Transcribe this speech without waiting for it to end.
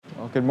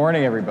Well, good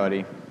morning,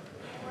 everybody.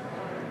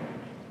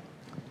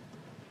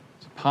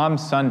 It's Palm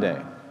Sunday.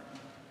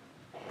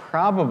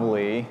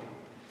 Probably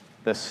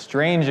the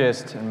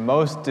strangest and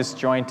most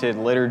disjointed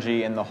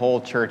liturgy in the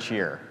whole church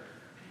year,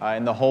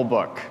 in the whole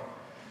book,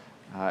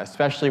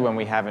 especially when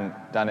we haven't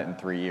done it in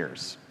 3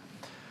 years.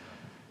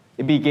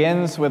 It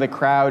begins with a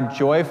crowd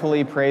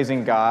joyfully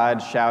praising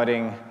God,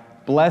 shouting,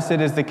 "Blessed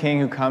is the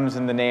King who comes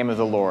in the name of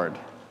the Lord."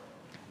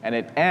 And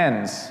it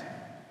ends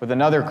with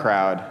another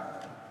crowd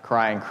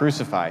crying,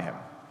 "Crucify him,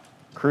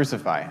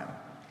 crucify him."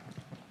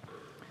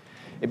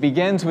 It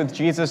begins with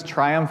Jesus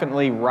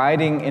triumphantly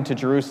riding into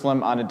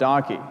Jerusalem on a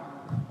donkey.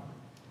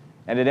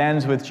 And it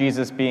ends with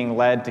Jesus being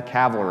led to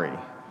Calvary,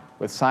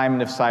 with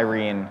Simon of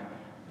Cyrene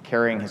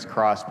carrying his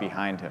cross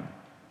behind him.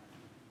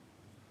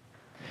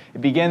 It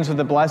begins with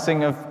the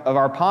blessing of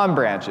our palm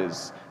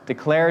branches,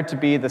 declared to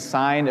be the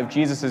sign of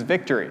Jesus'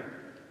 victory.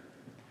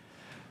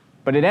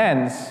 But it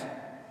ends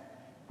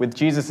with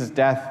Jesus'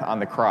 death on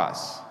the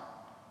cross,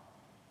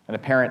 an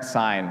apparent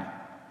sign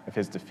of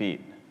his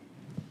defeat.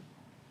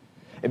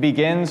 It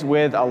begins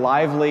with a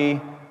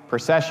lively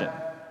procession,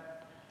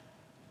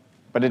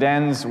 but it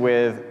ends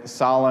with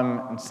solemn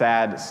and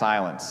sad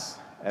silence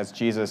as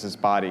Jesus'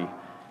 body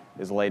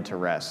is laid to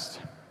rest.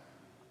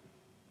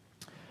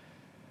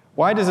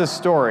 Why does a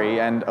story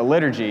and a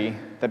liturgy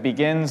that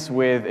begins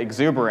with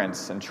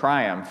exuberance and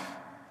triumph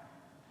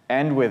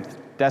end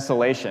with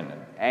desolation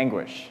and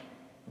anguish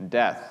and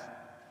death?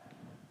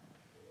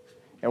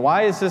 And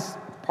why is this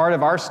part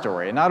of our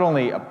story, and not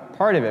only a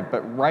part of it,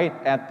 but right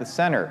at the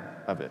center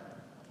of it?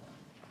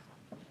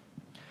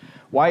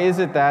 Why is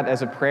it that,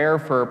 as a prayer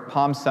for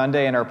Palm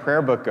Sunday in our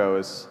prayer book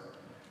goes,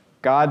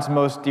 God's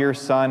most dear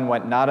Son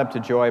went not up to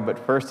joy, but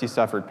first he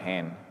suffered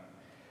pain,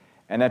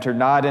 and entered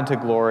not into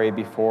glory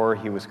before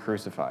he was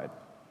crucified?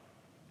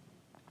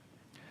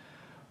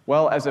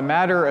 Well, as a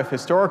matter of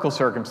historical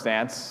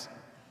circumstance,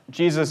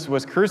 Jesus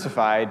was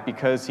crucified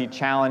because he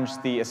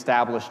challenged the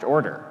established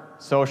order,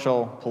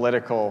 social,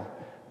 political,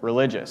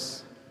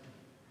 religious.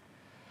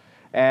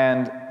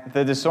 And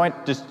the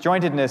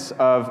disjointedness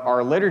of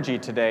our liturgy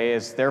today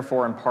is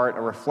therefore in part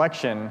a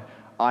reflection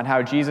on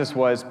how Jesus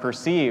was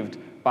perceived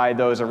by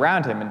those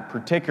around him, and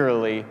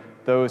particularly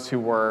those who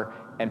were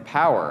in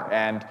power.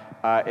 And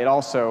it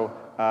also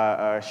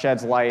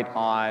sheds light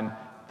on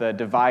the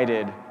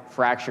divided,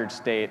 fractured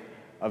state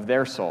of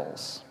their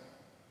souls.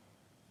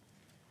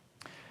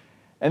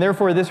 And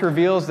therefore, this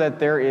reveals that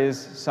there is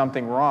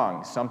something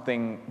wrong,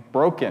 something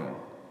broken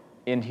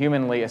in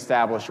humanly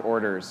established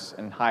orders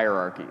and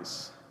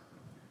hierarchies,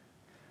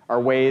 our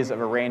ways of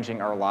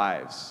arranging our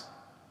lives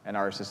and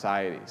our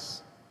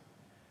societies.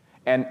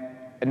 And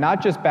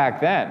not just back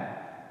then,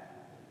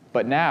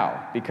 but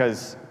now,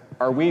 because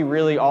are we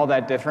really all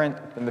that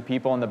different than the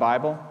people in the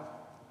Bible?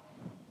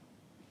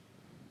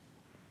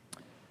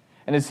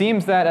 And it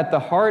seems that at the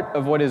heart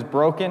of what is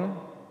broken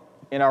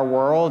in our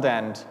world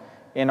and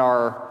in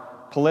our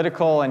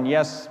political and,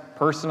 yes,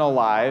 personal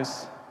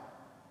lives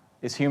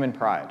is human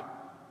pride.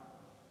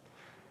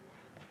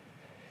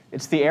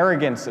 It's the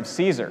arrogance of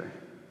Caesar,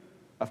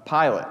 of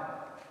Pilate,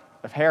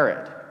 of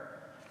Herod.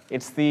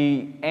 It's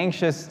the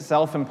anxious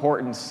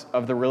self-importance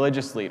of the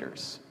religious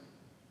leaders.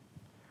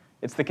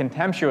 It's the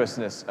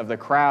contemptuousness of the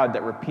crowd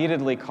that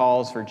repeatedly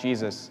calls for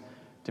Jesus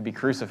to be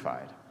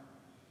crucified.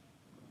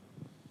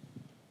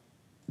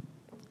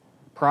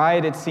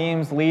 Pride, it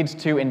seems, leads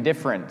to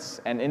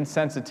indifference and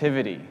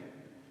insensitivity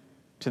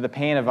to the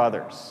pain of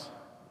others,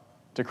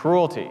 to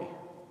cruelty,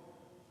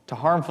 to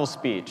harmful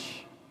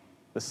speech,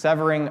 the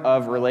severing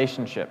of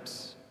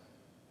relationships,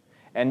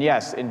 and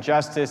yes,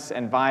 injustice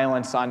and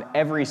violence on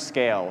every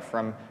scale,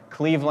 from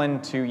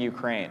Cleveland to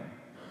Ukraine.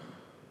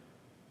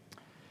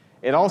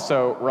 It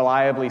also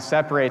reliably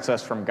separates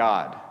us from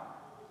God,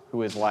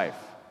 who is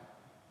life.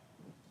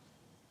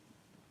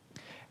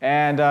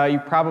 And you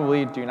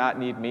probably do not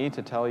need me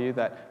to tell you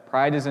that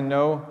pride is in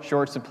no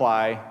short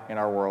supply in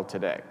our world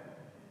today.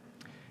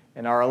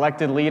 In our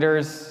elected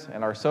leaders,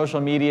 in our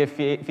social media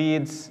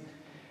feeds,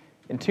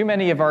 in too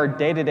many of our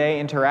day-to-day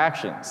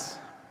interactions,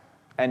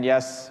 and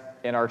yes,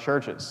 in our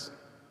churches.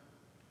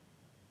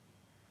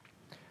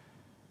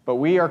 But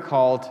we are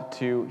called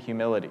to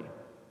humility.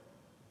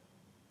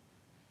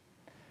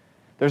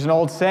 There's an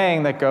old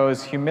saying that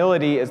goes,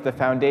 "Humility is the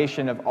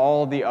foundation of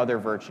all the other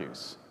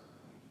virtues."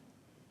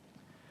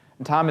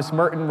 And Thomas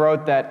Merton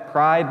wrote that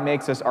pride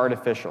makes us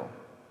artificial.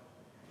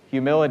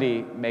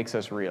 Humility makes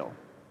us real.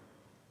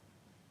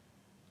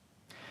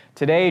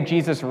 Today,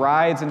 Jesus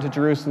rides into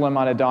Jerusalem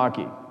on a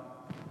donkey,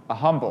 a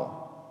humble,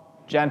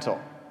 gentle,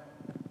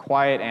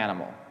 quiet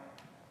animal.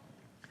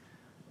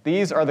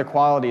 These are the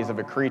qualities of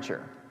a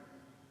creature,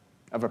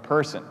 of a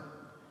person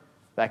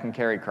that can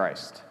carry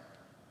Christ.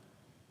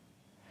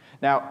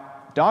 Now,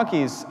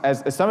 donkeys,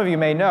 as some of you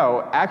may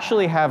know,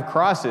 actually have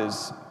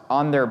crosses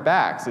on their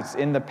backs. It's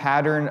in the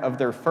pattern of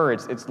their fur.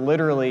 It's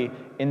literally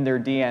in their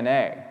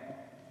DNA.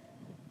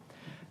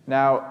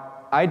 Now,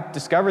 I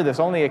discovered this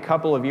only a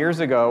couple of years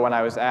ago when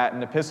I was at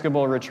an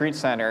Episcopal retreat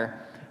center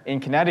in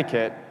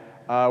Connecticut,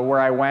 where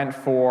I went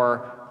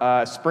for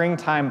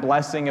springtime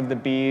blessing of the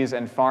bees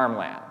and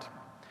farmland.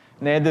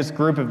 And they had this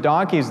group of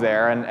donkeys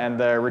there, and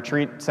the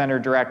retreat center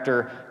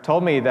director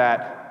told me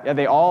that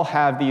they all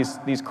have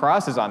these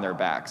crosses on their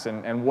backs,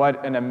 and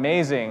what an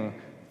amazing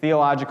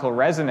theological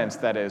resonance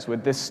that is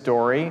with this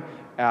story,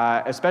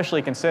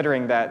 especially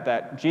considering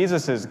that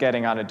Jesus'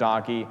 getting on a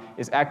donkey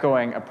is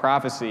echoing a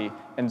prophecy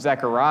in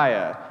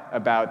Zechariah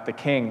about the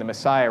king, the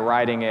Messiah,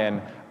 riding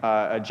in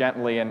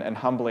gently and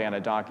humbly on a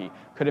donkey.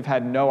 Could have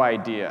had no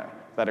idea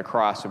that a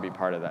cross would be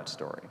part of that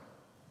story.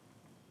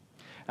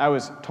 I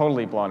was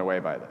totally blown away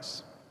by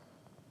this.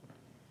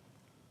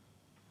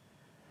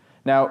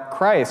 Now,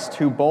 Christ,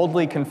 who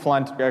boldly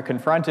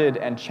confronted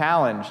and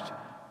challenged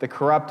the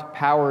corrupt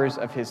powers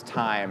of his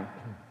time,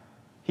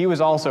 he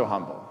was also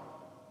humble.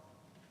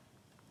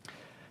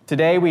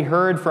 Today, we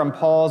heard from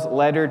Paul's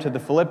letter to the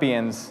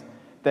Philippians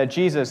that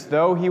Jesus,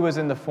 though he was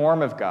in the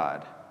form of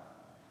God,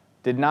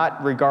 did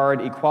not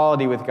regard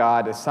equality with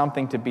God as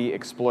something to be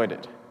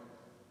exploited,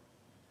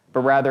 but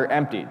rather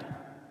emptied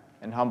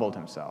and humbled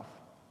himself.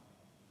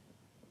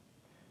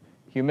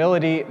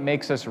 Humility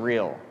makes us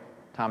real,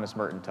 Thomas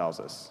Merton tells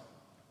us.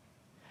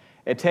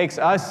 It takes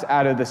us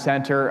out of the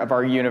center of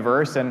our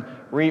universe and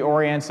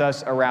reorients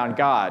us around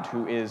God,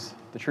 who is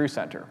the true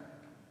center.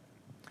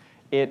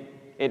 It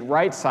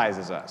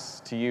right-sizes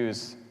us, to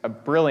use a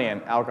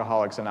brilliant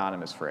Alcoholics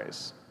Anonymous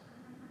phrase.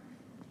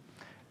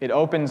 It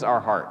opens our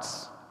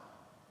hearts.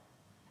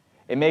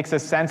 It makes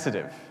us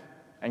sensitive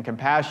and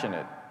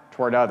compassionate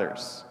toward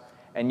others,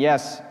 and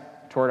yes,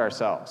 toward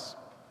ourselves.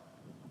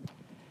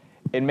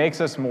 It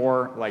makes us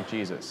more like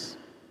Jesus.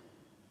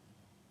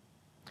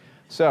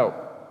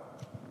 So,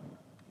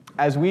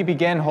 as we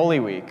begin Holy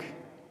Week,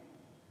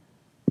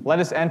 let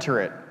us enter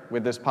it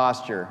with this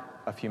posture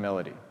of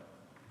humility.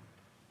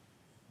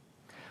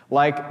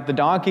 Like the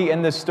donkey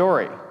in this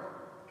story,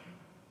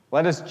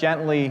 let us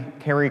gently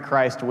carry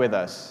Christ with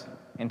us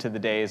into the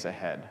days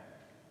ahead.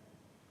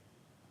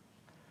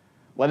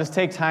 Let us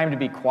take time to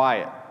be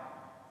quiet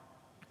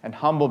and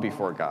humble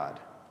before God,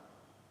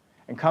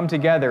 and come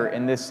together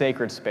in this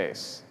sacred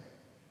space.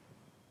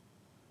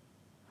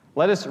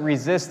 Let us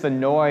resist the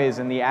noise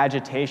and the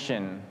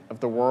agitation of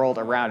the world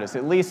around us,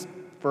 at least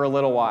for a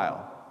little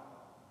while.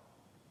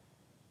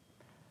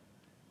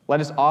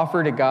 Let us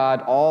offer to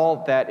God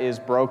all that is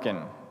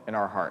broken in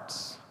our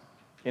hearts,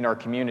 in our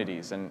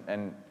communities,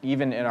 and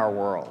even in our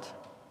world.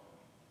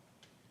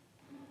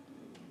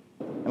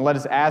 And let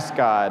us ask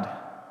God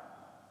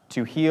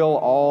to heal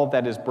all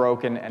that is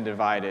broken and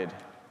divided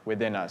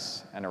within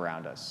us and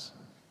around us.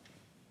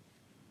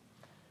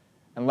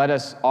 And let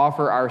us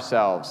offer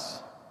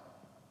ourselves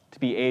to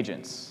be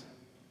agents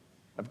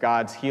of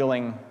God's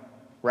healing,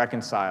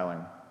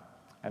 reconciling,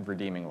 and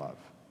redeeming love.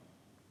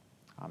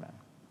 Amen.